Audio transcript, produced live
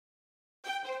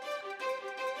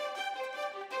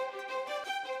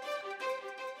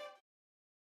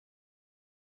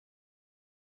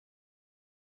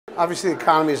Obviously, the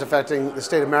economy is affecting the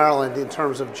state of Maryland in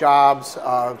terms of jobs,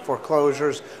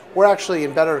 foreclosures. We're actually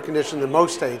in better condition than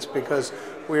most states because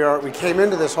we came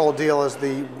into this whole deal as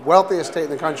the wealthiest state in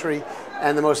the country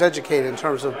and the most educated in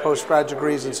terms of post-grad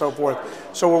degrees and so forth.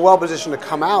 So we're well positioned to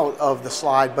come out of the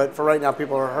slide, but for right now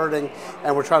people are hurting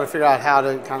and we're trying to figure out how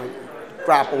to kind of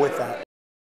grapple with that.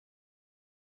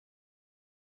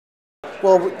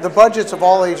 Well, the budgets of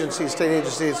all agencies, state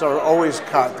agencies, are always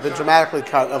cut, been dramatically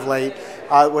cut of late.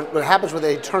 What happens with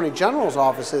the Attorney General's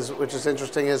offices, which is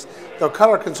interesting, is they'll cut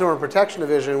our Consumer Protection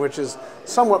Division, which is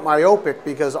somewhat myopic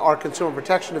because our Consumer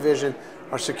Protection Division,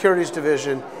 our Securities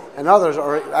Division, and others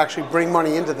are actually bring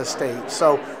money into the state.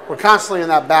 So we're constantly in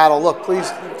that battle. Look,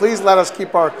 please let us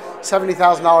keep our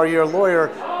 $70,000 a year lawyer.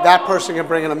 That person can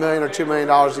bring in $1 million or $2 million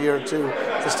a year to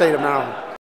the state of Maryland.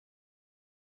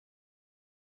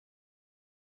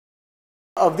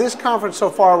 Of this conference so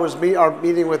far was our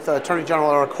meeting with Attorney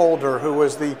General Eric Holder, who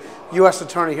was the U.S.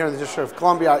 Attorney here in the District of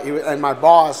Columbia and my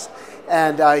boss.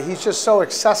 And he's just so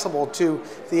accessible to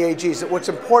the AGs. What's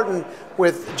important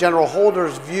with General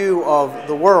Holder's view of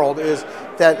the world is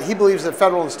that he believes that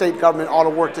federal and state government ought to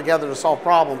work together to solve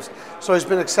problems. So he's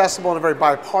been accessible in a very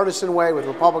bipartisan way with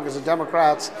Republicans and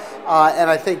Democrats. And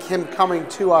I think him coming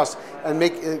to us and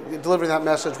delivering that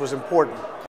message was important.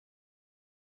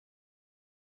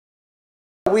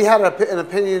 We had an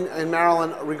opinion in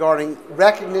Maryland regarding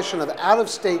recognition of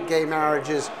out-of-state gay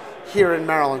marriages here in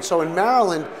Maryland. So in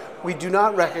Maryland, we do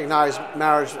not recognize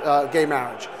gay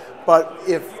marriage. But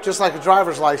if, just like a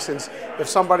driver's license, if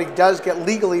somebody does get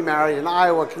legally married in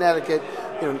Iowa, Connecticut,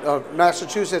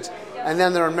 Massachusetts, and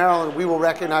then they're in Maryland, we will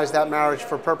recognize that marriage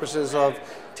for purposes of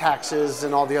taxes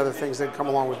and all the other things that come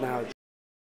along with marriage.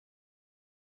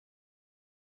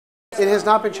 It has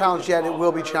not been challenged yet. It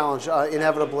will be challenged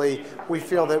inevitably. We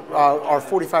feel that our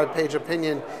 45-page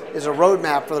opinion is a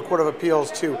roadmap for the Court of Appeals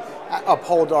to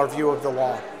uphold our view of the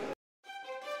law.